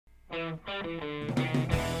I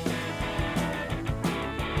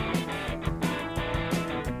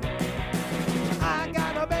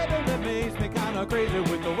got a baby that makes me kinda crazy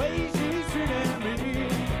with the way she's treating me.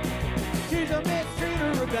 She's a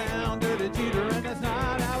mistreater, a down dirty cheater, and that's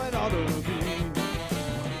not how it ought to be.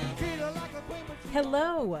 Treat her like a queen, but she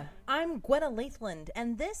Hello, I'm Gwenna Lathland,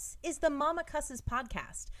 and this is the Mama Cusses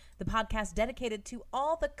Podcast, the podcast dedicated to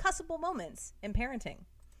all the cussable moments in parenting.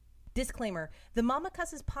 Disclaimer, the Mama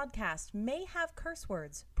Cusses Podcast may have curse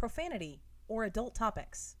words, profanity, or adult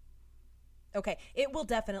topics. Okay, it will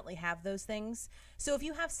definitely have those things, so if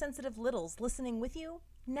you have sensitive littles listening with you,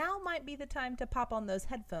 now might be the time to pop on those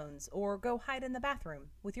headphones or go hide in the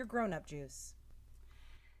bathroom with your grown-up juice.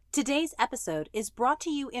 Today's episode is brought to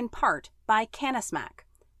you in part by Canismac,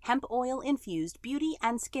 hemp oil-infused beauty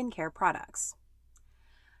and skincare products.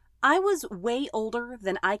 I was way older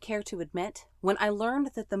than I care to admit when I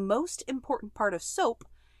learned that the most important part of soap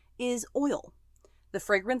is oil. The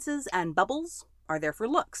fragrances and bubbles are there for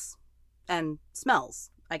looks. And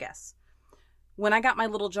smells, I guess. When I got my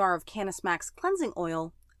little jar of Canismac's cleansing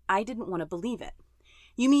oil, I didn't want to believe it.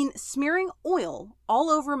 You mean smearing oil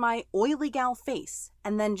all over my oily gal face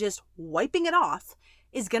and then just wiping it off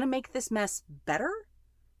is going to make this mess better?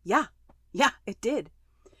 Yeah, it did.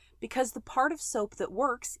 Because the part of soap that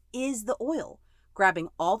works is the oil, grabbing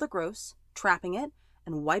all the gross, trapping it,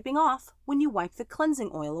 and wiping off when you wipe the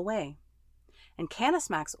cleansing oil away. And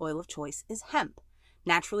Canismac's oil of choice is hemp,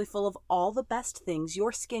 naturally full of all the best things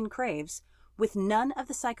your skin craves, with none of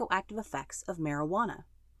the psychoactive effects of marijuana.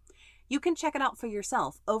 You can check it out for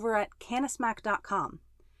yourself over at Canismac.com.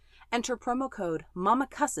 Enter promo code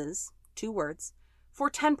MAMACUSSES, 2 words,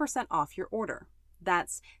 for 10% off your order.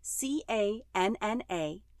 That's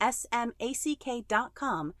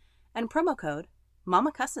CANNASMACK.com and promo code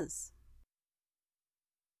MAMACUSSES.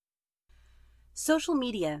 Social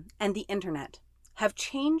media and the internet have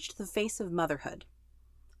changed the face of motherhood.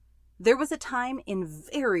 There was a time in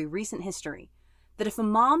very recent history that if a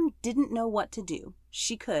mom didn't know what to do,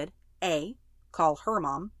 she could A, call her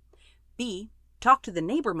mom, B, talk to the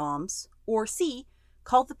neighbor moms, or C,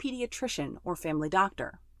 call the pediatrician or family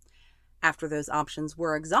doctor. After those options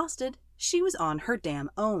were exhausted, she was on her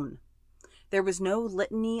damn own. There was no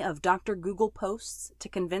litany of Dr. Google posts to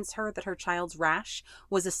convince her that her child's rash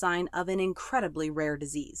was a sign of an incredibly rare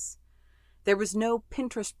disease. There was no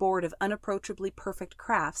Pinterest board of unapproachably perfect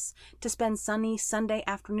crafts to spend sunny Sunday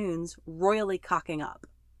afternoons royally cocking up.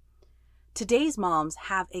 Today's moms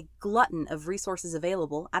have a glutton of resources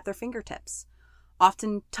available at their fingertips,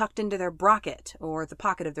 often tucked into their brocket or the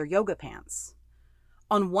pocket of their yoga pants.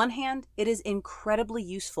 On one hand, it is incredibly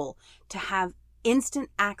useful to have instant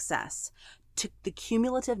access to the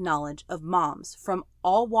cumulative knowledge of moms from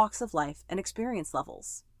all walks of life and experience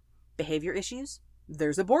levels. Behavior issues?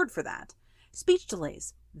 There's a board for that. Speech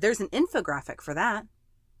delays? There's an infographic for that.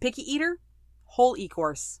 Picky eater? Whole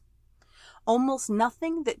e-course. Almost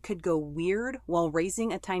nothing that could go weird while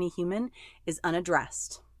raising a tiny human is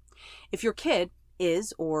unaddressed. If your kid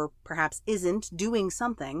is, or perhaps isn't, doing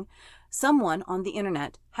something, someone on the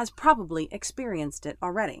internet has probably experienced it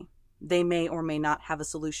already. They may or may not have a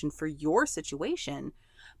solution for your situation,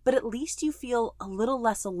 but at least you feel a little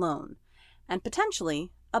less alone and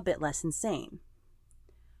potentially a bit less insane.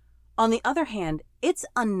 On the other hand, it's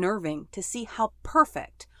unnerving to see how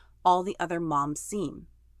perfect all the other moms seem.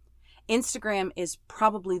 Instagram is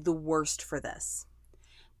probably the worst for this.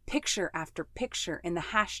 Picture after picture in the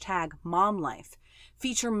hashtag #MomLife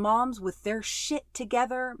feature moms with their shit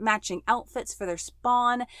together, matching outfits for their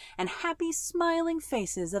spawn, and happy smiling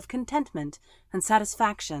faces of contentment and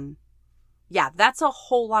satisfaction. Yeah, that's a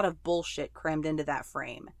whole lot of bullshit crammed into that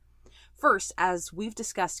frame. First, as we've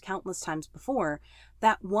discussed countless times before,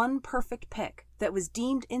 that one perfect pic that was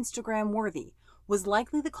deemed Instagram worthy was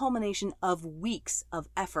likely the culmination of weeks of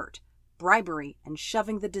effort, bribery, and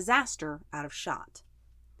shoving the disaster out of shot.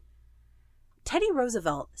 Teddy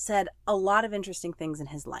Roosevelt said a lot of interesting things in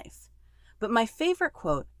his life, but my favorite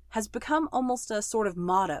quote has become almost a sort of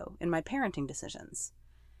motto in my parenting decisions.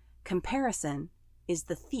 Comparison is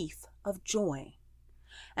the thief of joy.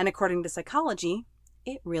 And according to psychology,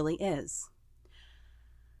 it really is.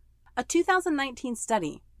 A 2019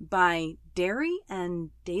 study by Derry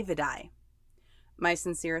and Davidi, my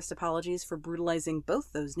sincerest apologies for brutalizing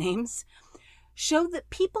both those names, showed that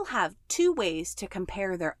people have 2 ways to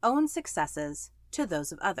compare their own successes to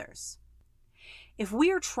those of others. If we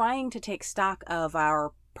are trying to take stock of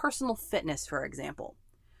our personal fitness, for example,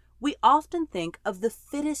 we often think of the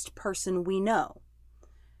fittest person we know.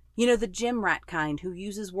 You know, the gym rat kind who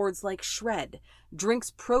uses words like shred,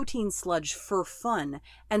 drinks protein sludge for fun,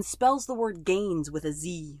 and spells the word gains with a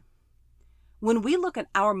Z. When we look at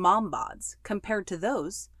our mom bods compared to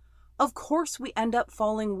those, of course we end up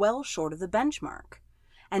falling well short of the benchmark,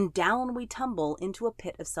 and down we tumble into a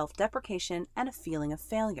pit of self-deprecation and a feeling of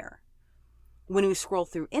failure. When we scroll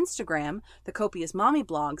through Instagram, the copious mommy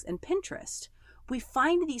blogs, and Pinterest, we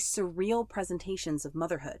find these surreal presentations of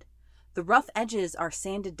motherhood. The rough edges are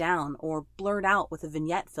sanded down or blurred out with a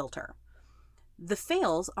vignette filter. The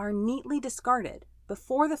fails are neatly discarded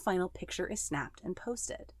before the final picture is snapped and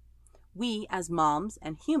posted. We, as moms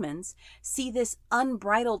and humans, see this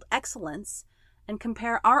unbridled excellence and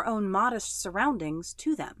compare our own modest surroundings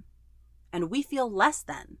to them, and we feel less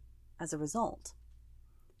than as a result.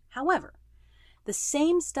 However, the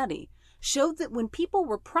same study showed that when people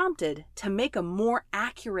were prompted to make a more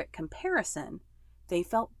accurate comparison, they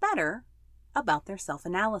felt better about their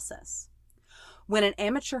self-analysis. When an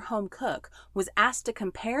amateur home cook was asked to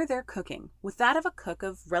compare their cooking with that of a cook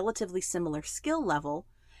of relatively similar skill level,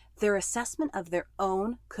 their assessment of their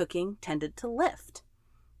own cooking tended to lift.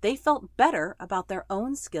 They felt better about their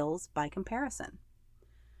own skills by comparison.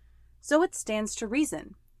 So it stands to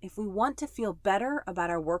reason, if we want to feel better about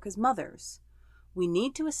our work as mothers, we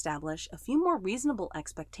need to establish a few more reasonable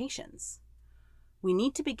expectations. We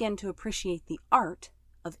need to begin to appreciate the art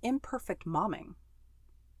of imperfect momming.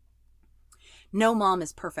 No mom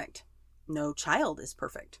is perfect. No child is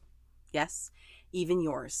perfect. Yes, even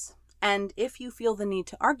yours. And if you feel the need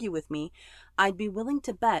to argue with me, I'd be willing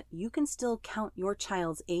to bet you can still count your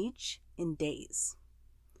child's age in days.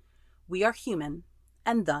 We are human,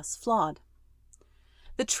 and thus flawed.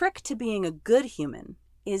 The trick to being a good human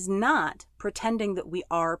is not pretending that we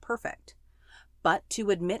are perfect, but to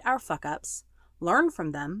admit our fuck-ups, learn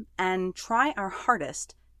from them, and try our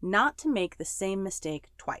hardest not to make the same mistake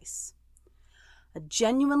twice. A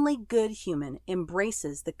genuinely good human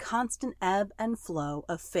embraces the constant ebb and flow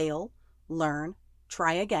of fail, learn,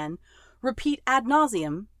 try again, repeat ad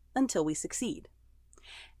nauseum until we succeed.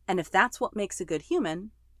 And if that's what makes a good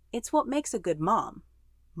human, it's what makes a good mom.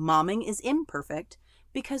 Momming is imperfect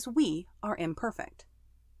because we are imperfect.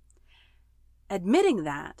 Admitting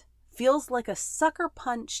that feels like a sucker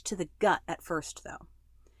punch to the gut at first, though.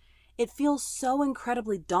 It feels so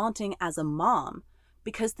incredibly daunting as a mom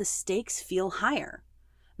because the stakes feel higher.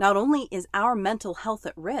 Not only is our mental health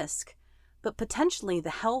at risk, but potentially the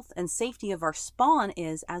health and safety of our spawn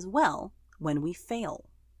is as well when we fail.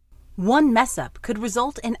 One mess up could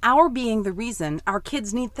result in our being the reason our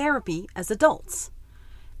kids need therapy as adults.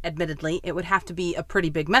 Admittedly, it would have to be a pretty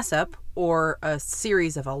big mess up or a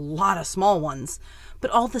series of a lot of small ones, but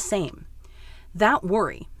all the same. That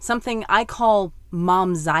worry, something I call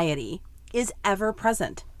momxiety, is ever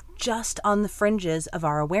present, just on the fringes of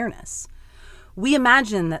our awareness. We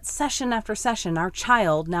imagine that session after session, our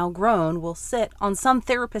child, now grown, will sit on some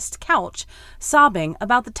therapist's couch sobbing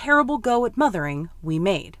about the terrible go at mothering we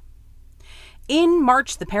made. In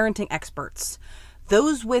march the parenting experts,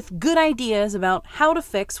 those with good ideas about how to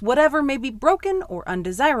fix whatever may be broken or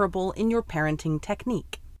undesirable in your parenting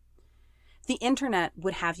technique. The internet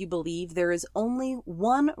would have you believe there is only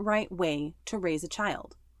one right way to raise a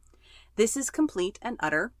child. This is complete and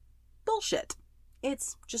utter bullshit.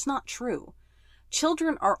 It's just not true.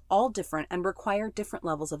 Children are all different and require different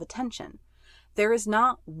levels of attention. There is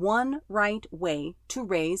not one right way to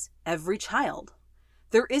raise every child.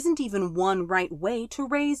 There isn't even one right way to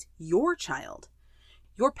raise your child.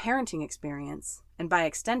 Your parenting experience, and by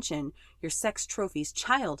extension, your sex trophy's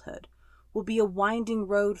childhood, will be a winding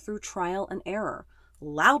road through trial and error,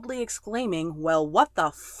 loudly exclaiming, "Well, what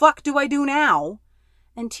the fuck do I do now?"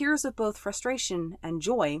 and tears of both frustration and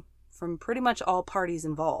joy from pretty much all parties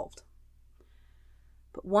involved.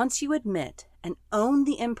 But once you admit and own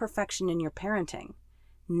the imperfection in your parenting,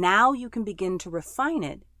 now you can begin to refine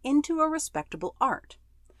it into a respectable art.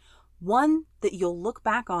 One that you'll look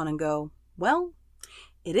back on and go, well,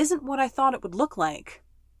 it isn't what I thought it would look like,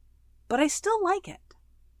 but I still like it.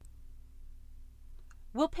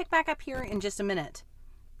 We'll pick back up here in just a minute.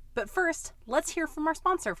 But first, let's hear from our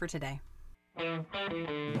sponsor for today.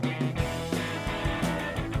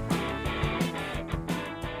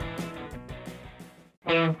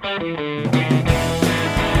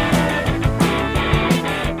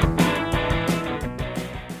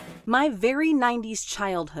 My very 90s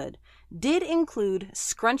childhood did include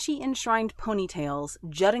scrunchy enshrined ponytails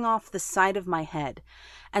jutting off the side of my head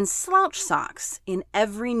and slouch socks in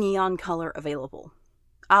every neon color available.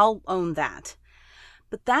 I'll own that.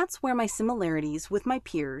 But that's where my similarities with my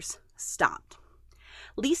peers stopped.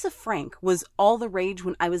 Lisa Frank was all the rage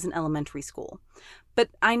when I was in elementary school, but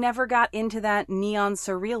I never got into that neon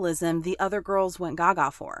surrealism the other girls went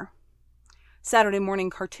gaga for. Saturday morning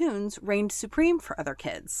cartoons reigned supreme for other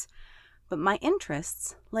kids. but my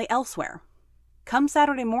interests lay elsewhere. Come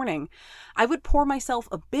Saturday morning, I would pour myself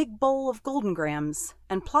a big bowl of Golden Grahams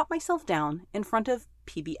and plop myself down in front of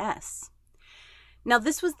PBS. Now,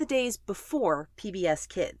 this was the days before PBS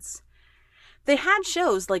Kids. They had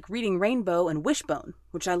shows like Reading Rainbow and Wishbone,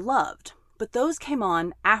 which I loved, but those came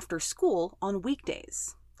on after school on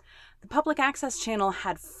weekdays. The public access channel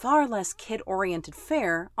had far less kid-oriented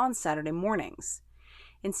fare on Saturday mornings.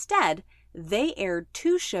 Instead, they aired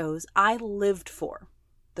two shows I lived for,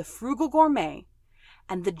 The Frugal Gourmet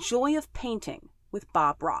and The Joy of Painting with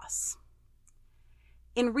Bob Ross.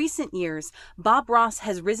 In recent years, Bob Ross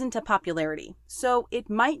has risen to popularity, so it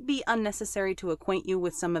might be unnecessary to acquaint you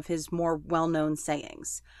with some of his more well-known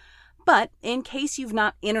sayings. But in case you've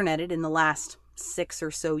not interneted in the last 6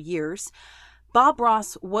 or so years, Bob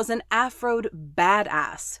Ross was an Afro'd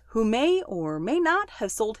badass who may or may not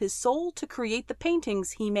have sold his soul to create the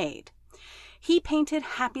paintings he made. He painted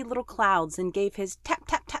happy little clouds and gave his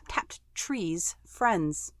tap-tap-tap-tapped trees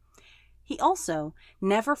friends. He also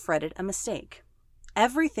never fretted a mistake.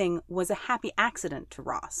 Everything was a happy accident to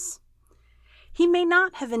Ross. He may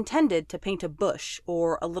not have intended to paint a bush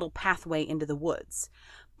or a little pathway into the woods,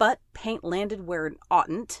 but paint landed where it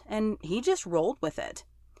oughtn't, and he just rolled with it.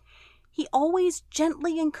 He always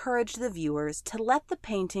gently encouraged the viewers to let the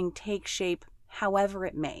painting take shape however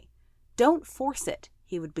it may. Don't force it,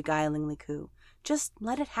 he would beguilingly coo. Just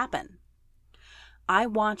let it happen. I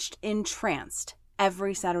watched entranced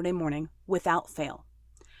every Saturday morning without fail.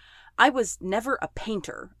 I was never a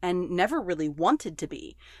painter and never really wanted to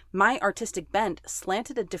be. My artistic bent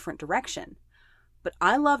slanted a different direction. But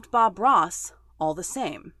I loved Bob Ross all the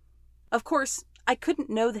same. Of course, I couldn't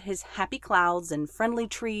know that his happy clouds and friendly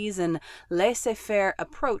trees and laissez-faire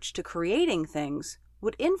approach to creating things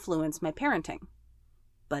would influence my parenting.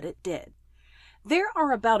 But it did. There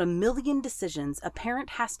are about 1 million decisions a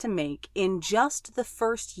parent has to make in just the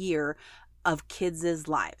first year of kids'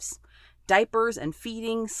 lives. Diapers and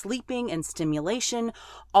feeding, sleeping and stimulation,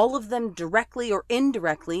 all of them directly or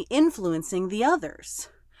indirectly influencing the others.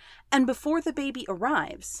 And before the baby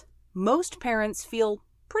arrives, most parents feel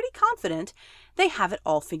pretty confident they have it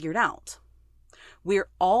all figured out. We're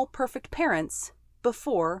all perfect parents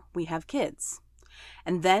before we have kids.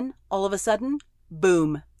 And then, all of a sudden,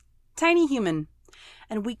 boom, tiny human.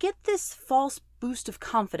 And we get this false boost of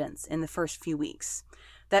confidence in the first few weeks.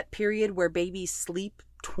 That period where babies sleep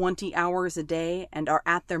 20 hours a day and are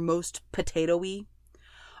at their most potato-y.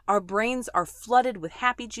 Our brains are flooded with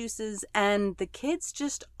happy juices, and the kids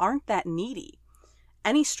just aren't that needy.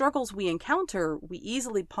 Any struggles we encounter, we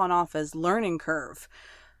easily pawn off as learning curve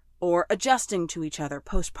or adjusting to each other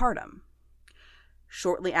postpartum.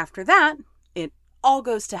 Shortly after that, it all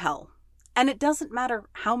goes to hell. And it doesn't matter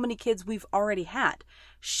how many kids we've already had.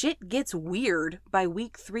 Shit gets weird by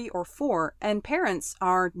week 3 or 4, and parents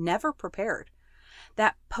are never prepared.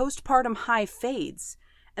 That postpartum high fades,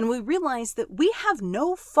 and we realize that we have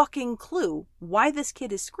no fucking clue why this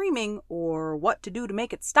kid is screaming or what to do to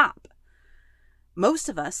make it stop. Most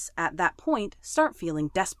of us, at that point, start feeling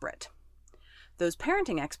desperate. Those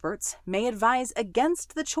parenting experts may advise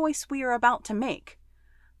against the choice we are about to make,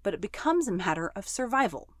 but it becomes a matter of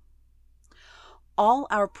survival. All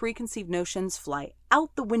our preconceived notions fly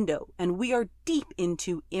out the window, and we are deep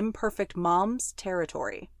into imperfect mom's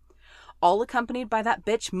territory, all accompanied by that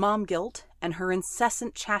bitch mom guilt and her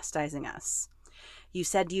incessant chastising us. You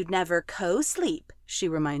said you'd never co-sleep, she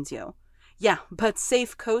reminds you. Yeah, but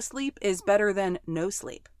safe co-sleep is better than no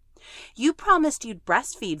sleep. You promised you'd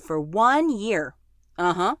breastfeed for 1 year.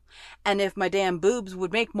 Uh-huh. And if my damn boobs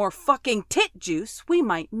would make more fucking tit juice, we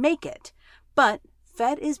might make it. But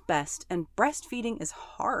fed is best, and breastfeeding is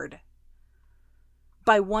hard.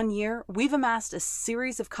 By 1 year, we've amassed a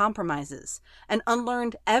series of compromises and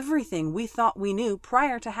unlearned everything we thought we knew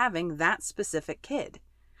prior to having that specific kid.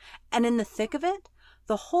 And in the thick of it,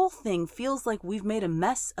 the whole thing feels like we've made a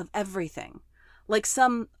mess of everything. Like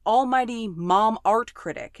some almighty mom art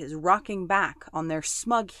critic is rocking back on their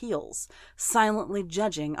smug heels, silently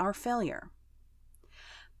judging our failure.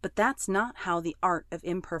 But that's not how the art of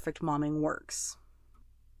imperfect momming works.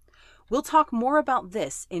 We'll talk more about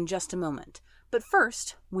this in just a moment, but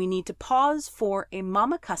first, we need to pause for a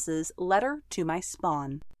Mama Cuss's letter to my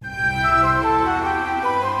spawn.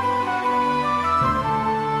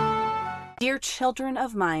 Dear children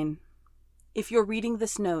of mine, if you're reading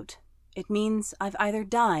this note, it means I've either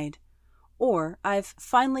died or I've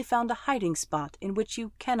finally found a hiding spot in which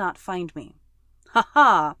you cannot find me. Ha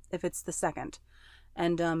ha, if it's the second.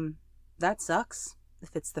 And, that sucks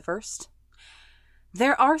if it's the first.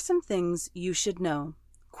 There are some things you should know,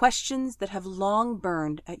 questions that have long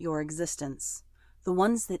burned at your existence. the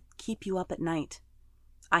ones that keep you up at night.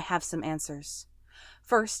 I have some answers.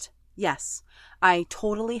 First, yes, I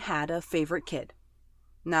totally had a favorite kid.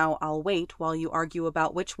 Now I'll wait while you argue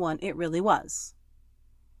about which one it really was.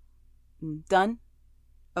 Done?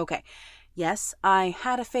 Okay. Yes, I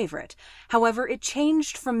had a favorite. However, it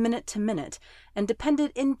changed from minute to minute and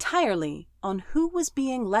depended entirely on who was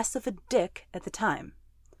being less of a dick at the time.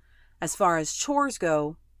 As far as chores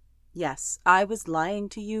go, yes, I was lying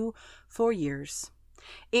to you for years.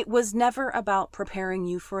 It was never about preparing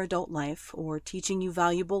you for adult life or teaching you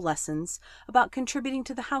valuable lessons about contributing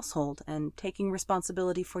to the household and taking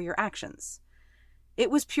responsibility for your actions. It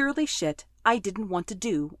was purely shit I didn't want to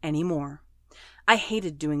do anymore. I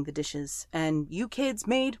hated doing the dishes, and you kids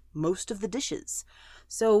made most of the dishes,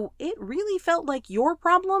 so it really felt like your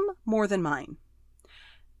problem more than mine.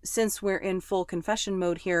 Since we're in full confession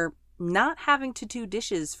mode here, not having to do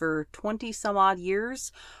dishes for 20-some-odd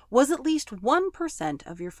years was at least 1%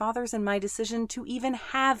 of your father's and my decision to even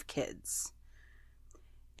have kids.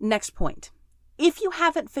 Next point. If you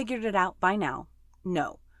haven't figured it out by now,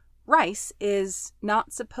 no. Rice is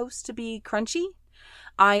not supposed to be crunchy.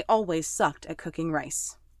 I always sucked at cooking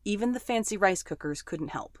rice. Even the fancy rice cookers couldn't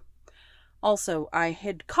help. Also, I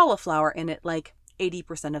hid cauliflower in it like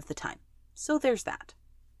 80% of the time. So there's that.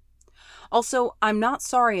 Also, I'm not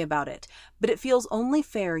sorry about it, but it feels only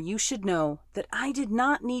fair you should know that I did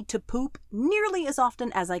not need to poop nearly as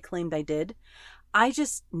often as I claimed I did. I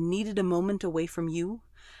just needed a moment away from you,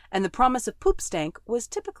 and the promise of poop stank was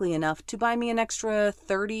typically enough to buy me an extra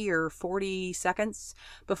 30 or 40 seconds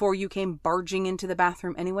before you came barging into the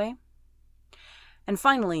bathroom anyway. And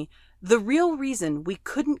finally, the real reason we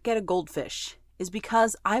couldn't get a goldfish is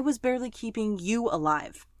because I was barely keeping you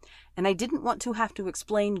alive, and I didn't want to have to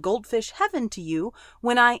explain goldfish heaven to you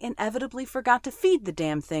when I inevitably forgot to feed the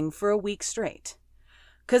damn thing for a week straight.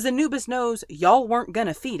 'Cause Anubis knows y'all weren't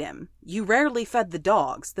gonna feed him. You rarely fed the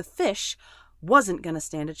dogs. The fish wasn't gonna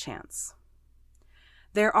stand a chance.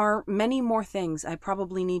 There are many more things I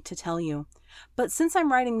probably need to tell you, but since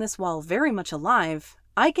I'm writing this while very much alive,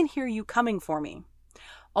 I can hear you coming for me.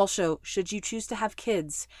 Also, should you choose to have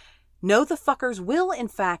kids, know the fuckers will, in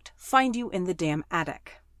fact, find you in the damn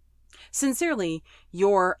attic. Sincerely,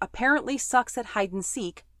 your apparently sucks at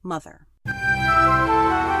hide-and-seek mother.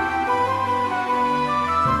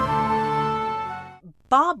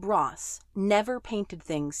 Bob Ross never painted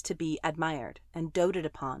things to be admired and doted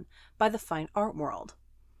upon by the fine art world.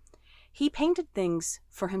 He painted things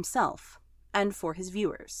for himself and for his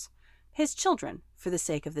viewers, his children, for the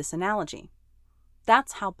sake of this analogy.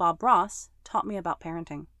 That's how Bob Ross taught me about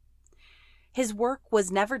parenting. His work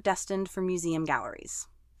was never destined for museum galleries.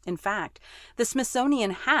 In fact, the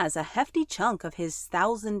Smithsonian has a hefty chunk of his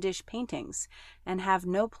 1,000-ish paintings and have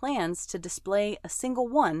no plans to display a single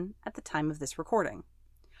one at the time of this recording.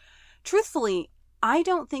 Truthfully, I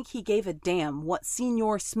don't think he gave a damn what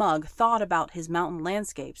Senior Smug thought about his mountain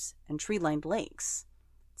landscapes and tree-lined lakes.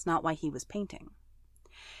 It's not why he was painting.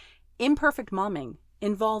 Imperfect momming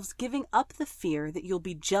involves giving up the fear that you'll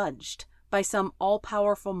be judged by some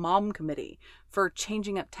all-powerful mom committee for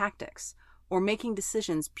changing up tactics or making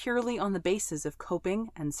decisions purely on the basis of coping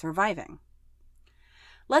and surviving.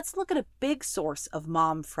 Let's look at a big source of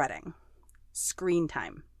mom fretting: screen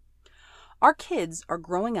time. Our kids are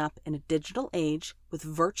growing up in a digital age with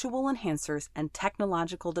virtual enhancers and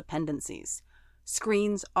technological dependencies.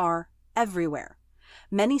 Screens are everywhere.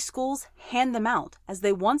 Many schools hand them out as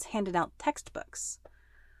they once handed out textbooks.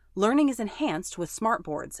 Learning is enhanced with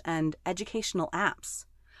smartboards and educational apps.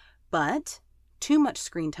 But too much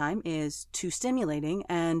screen time is too stimulating,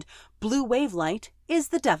 and blue wave light is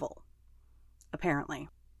the devil. Apparently.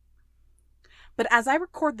 But as I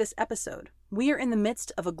record this episode, we are in the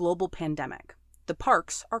midst of a global pandemic. The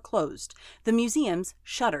parks are closed, the museums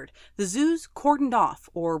shuttered, the zoos cordoned off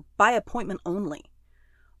or by appointment only.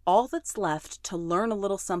 All that's left to learn a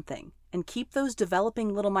little something and keep those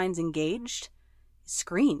developing little minds engaged is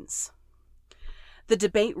screens. The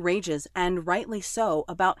debate rages, and rightly so,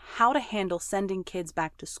 about how to handle sending kids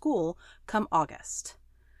back to school come August.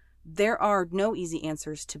 There are no easy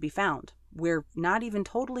answers to be found. We're not even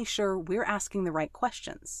totally sure we're asking the right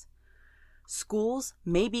questions. Schools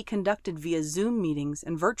may be conducted via Zoom meetings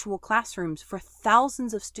and virtual classrooms for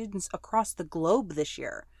thousands of students across the globe this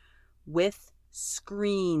year, with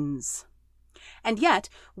screens. And yet,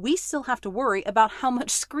 we still have to worry about how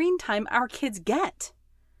much screen time our kids get.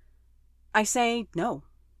 I say no.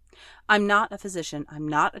 I'm not a physician. I'm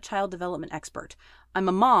not a child development expert. I'm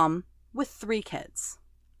a mom with 3 kids.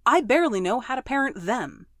 I barely know how to parent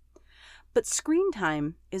them. But screen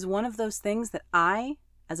time is one of those things that I,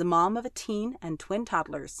 as a mom of a teen and twin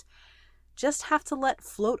toddlers, just have to let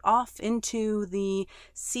float off into the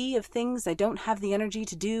sea of things I don't have the energy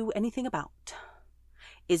to do anything about.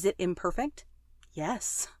 Is it imperfect?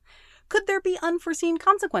 Yes. Could there be unforeseen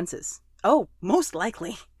consequences? Oh, most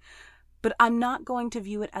likely. But I'm not going to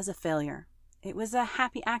view it as a failure. It was a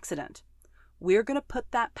happy accident. We're going to put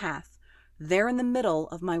that path there in the middle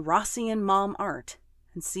of my Rossian mom art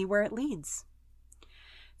and see where it leads.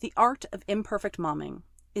 The art of imperfect momming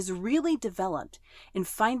is really developed in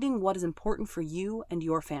finding what is important for you and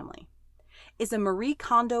your family. Is a Marie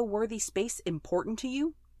Kondo-worthy space important to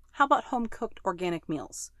you? How about home-cooked organic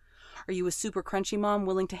meals? Are you a super crunchy mom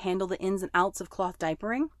willing to handle the ins and outs of cloth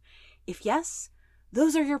diapering? If yes,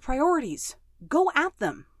 those are your priorities. Go at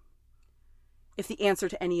them. If the answer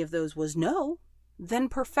to any of those was no, then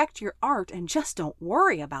perfect your art and just don't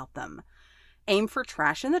worry about them. Aim for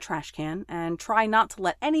trash in the trash can and try not to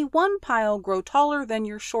let any one pile grow taller than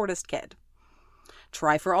your shortest kid.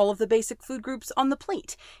 Try for all of the basic food groups on the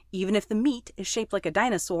plate, even if the meat is shaped like a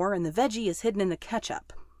dinosaur and the veggie is hidden in the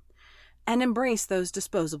ketchup. And embrace those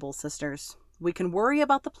disposables, sisters. We can worry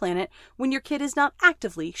about the planet when your kid is not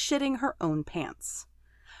actively shitting her own pants.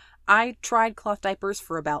 I tried cloth diapers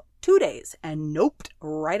for about 2 days and noped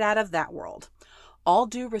right out of that world. All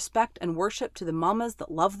due respect and worship to the mamas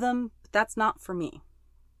that love them, but that's not for me.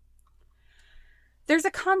 There's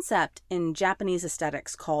a concept in Japanese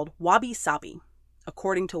aesthetics called wabi-sabi.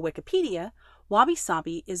 According to Wikipedia,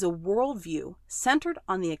 wabi-sabi is a worldview centered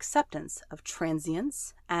on the acceptance of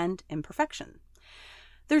transience and imperfection.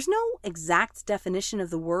 There's no exact definition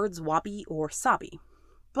of the words wabi or sabi,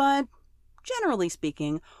 but generally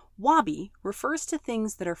speaking, wabi refers to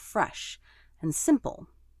things that are fresh and simple.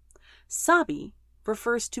 Sabi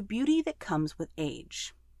refers to beauty that comes with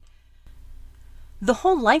age. The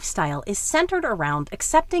whole lifestyle is centered around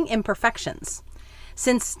accepting imperfections.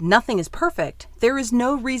 Since nothing is perfect, there is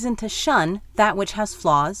no reason to shun that which has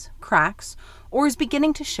flaws, cracks, or is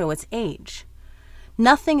beginning to show its age.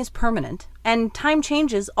 Nothing is permanent, and time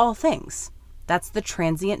changes all things. That's the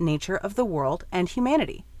transient nature of the world and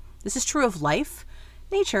humanity. This is true of life,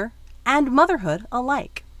 nature, and motherhood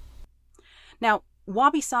alike. Now,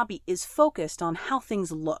 wabi-sabi is focused on how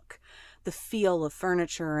things look, the feel of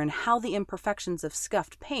furniture, and how the imperfections of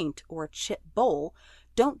scuffed paint or a chipped bowl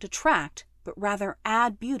don't detract, but rather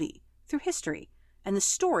add beauty through history and the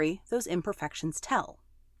story those imperfections tell.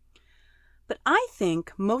 But I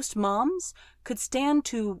think most moms could stand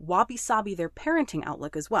to wabi-sabi their parenting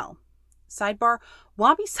outlook as well. Sidebar,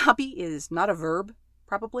 wabi-sabi is not a verb,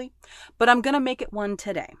 probably, but I'm going to make it one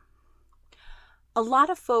today. A lot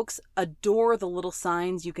of folks adore the little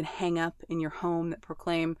signs you can hang up in your home that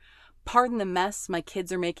proclaim, "Pardon the mess, my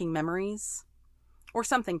kids are making memories," or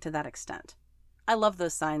something to that extent. I love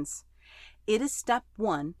those signs. It is step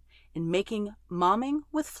one in making momming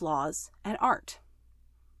with flaws an art.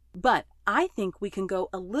 But I think we can go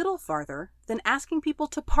a little farther than asking people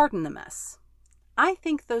to pardon the mess. I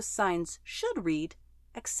think those signs should read,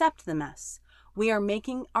 "Accept the mess. We are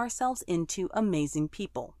making ourselves into amazing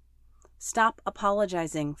people." Stop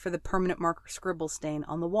apologizing for the permanent marker scribble stain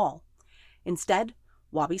on the wall. Instead,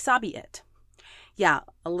 wabi-sabi it. Yeah,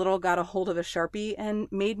 a little got a hold of a Sharpie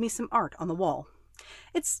and made me some art on the wall.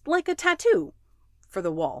 It's like a tattoo for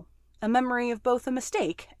the wall, a memory of both a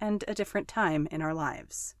mistake and a different time in our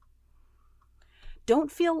lives.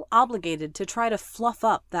 Don't feel obligated to try to fluff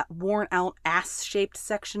up that worn-out ass-shaped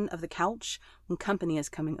section of the couch when company is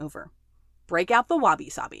coming over. Break out the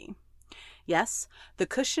wabi-sabi. Yes, the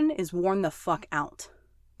cushion is worn the fuck out,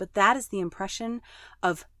 but that is the impression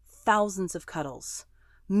of thousands of cuddles,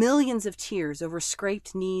 millions of tears over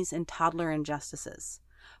scraped knees and toddler injustices.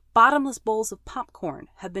 Bottomless bowls of popcorn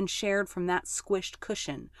have been shared from that squished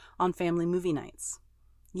cushion on family movie nights.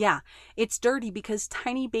 Yeah, it's dirty because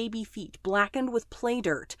tiny baby feet blackened with play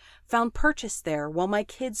dirt found purchase there while my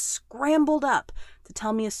kids scrambled up to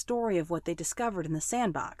tell me a story of what they discovered in the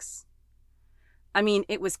sandbox. I mean,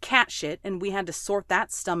 it was cat shit and we had to sort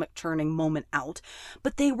that stomach-churning moment out,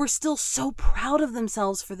 but they were still so proud of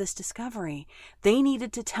themselves for this discovery. They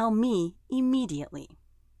needed to tell me immediately.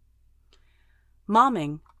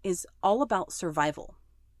 Momming is all about survival.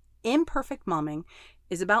 Imperfect momming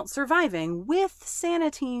is about surviving with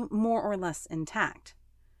sanity more or less intact.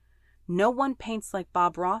 No one paints like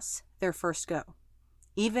Bob Ross their first go.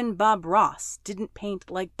 Even Bob Ross didn't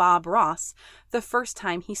paint like Bob Ross the first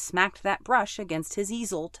time he smacked that brush against his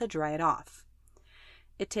easel to dry it off.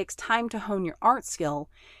 It takes time to hone your art skill.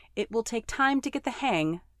 It will take time to get the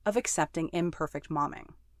hang of accepting imperfect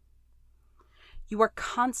momming. You are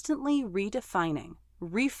constantly redefining,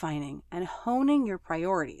 refining, and honing your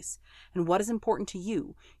priorities and what is important to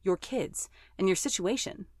you, your kids, and your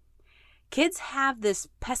situation. Kids have this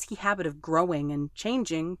pesky habit of growing and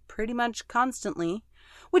changing pretty much constantly,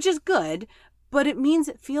 which is good, but it means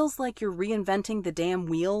it feels like you're reinventing the damn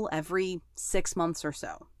wheel every 6 months or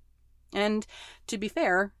so. And to be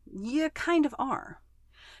fair, you kind of are.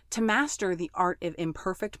 To master the art of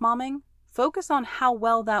imperfect momming, focus on how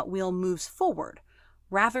well that wheel moves forward,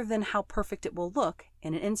 rather than how perfect it will look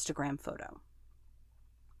in an Instagram photo.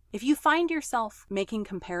 If you find yourself making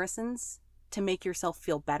comparisons to make yourself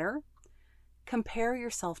feel better, compare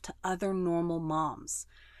yourself to other normal moms,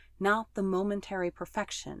 not the momentary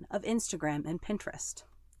perfection of Instagram and Pinterest.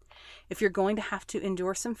 If you're going to have to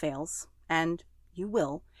endure some fails, and you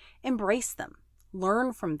will, embrace them,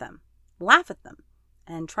 learn from them, laugh at them,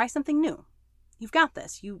 and try something new. You've got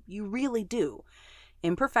this. You really do.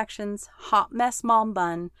 Imperfections, hot mess mom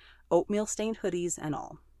bun, oatmeal stained hoodies, and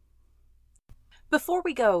all. Before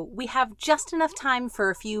we go, we have just enough time for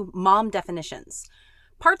a few mom definitions.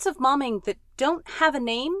 Parts of momming that don't have a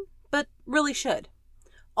name, but really should.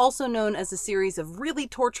 Also known as a series of really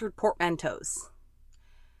tortured portmanteaus.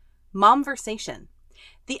 Momversation.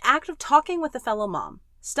 The act of talking with a fellow mom,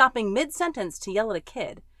 stopping mid-sentence to yell at a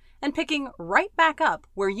kid, and picking right back up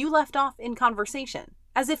where you left off in conversation,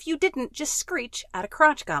 as if you didn't just screech at a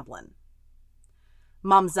crotch goblin.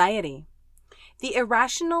 Momxiety. The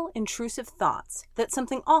irrational, intrusive thoughts that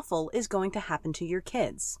something awful is going to happen to your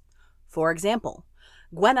kids. For example,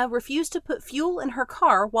 Gwenna refused to put fuel in her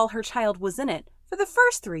car while her child was in it for the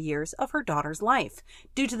first 3 years of her daughter's life,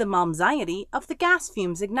 due to the momxiety of the gas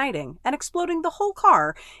fumes igniting and exploding the whole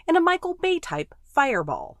car in a Michael Bay-type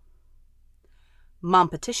fireball.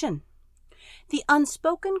 Mompetition. The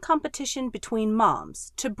unspoken competition between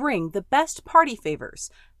moms to bring the best party favors,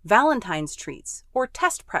 Valentine's treats, or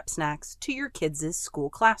test prep snacks to your kids' school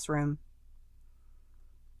classroom.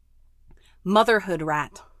 Motherhood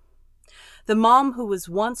rat. The mom who was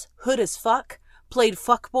once hood as fuck, played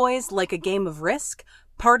fuckboys like a game of Risk,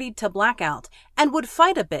 partied to blackout, and would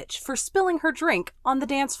fight a bitch for spilling her drink on the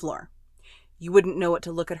dance floor. You wouldn't know it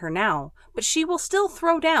to look at her now, but she will still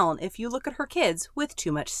throw down if you look at her kids with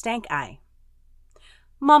too much stank eye.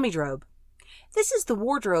 Mommydrobe. This is the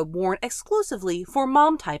wardrobe worn exclusively for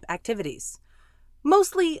mom-type activities.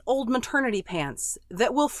 Mostly old maternity pants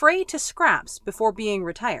that will fray to scraps before being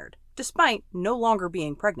retired, despite no longer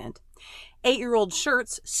being pregnant. 8-year-old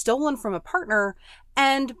shirts stolen from a partner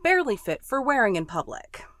and barely fit for wearing in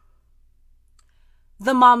public.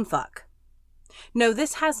 The mom fuck. No,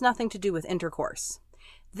 this has nothing to do with intercourse.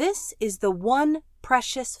 This is the one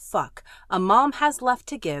precious fuck a mom has left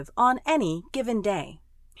to give on any given day.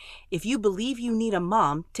 If you believe you need a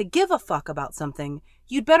mom to give a fuck about something,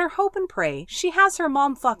 you'd better hope and pray she has her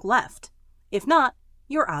mom fuck left. If not,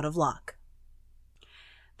 you're out of luck.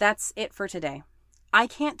 That's it for today. I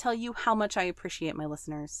can't tell you how much I appreciate my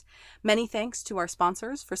listeners. Many thanks to our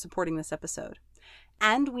sponsors for supporting this episode.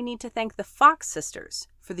 And we need to thank the Fox Sisters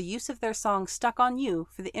for the use of their song Stuck on You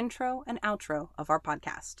for the intro and outro of our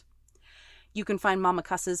podcast. You can find Mama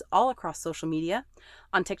Cusses all across social media.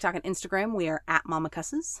 On TikTok and Instagram, we are at Mama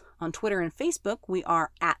Cusses. On Twitter and Facebook, we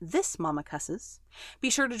are at This Mama Cusses. Be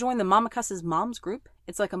sure to join the Mama Cusses Moms group.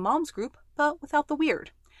 It's like a moms group, but without the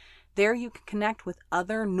weird. There you can connect with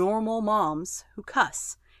other normal moms who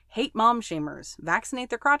cuss, hate mom shamers, vaccinate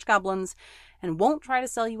their crotch goblins, and won't try to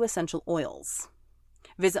sell you essential oils.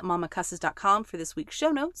 Visit mamacusses.com for this week's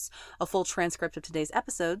show notes, a full transcript of today's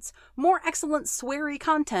episodes, more excellent sweary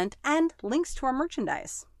content, and links to our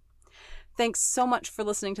merchandise. Thanks so much for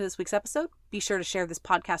listening to this week's episode. Be sure to share this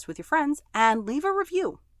podcast with your friends and leave a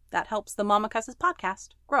review. That helps the Mama Cusses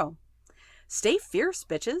podcast grow. Stay fierce,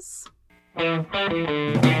 bitches. I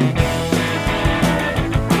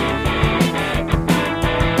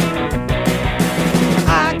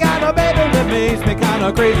got a baby that makes me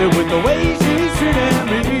kinda crazy with the way she's treating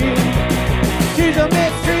me. She's a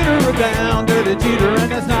mistreater, a down, dirty cheater, and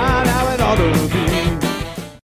that's not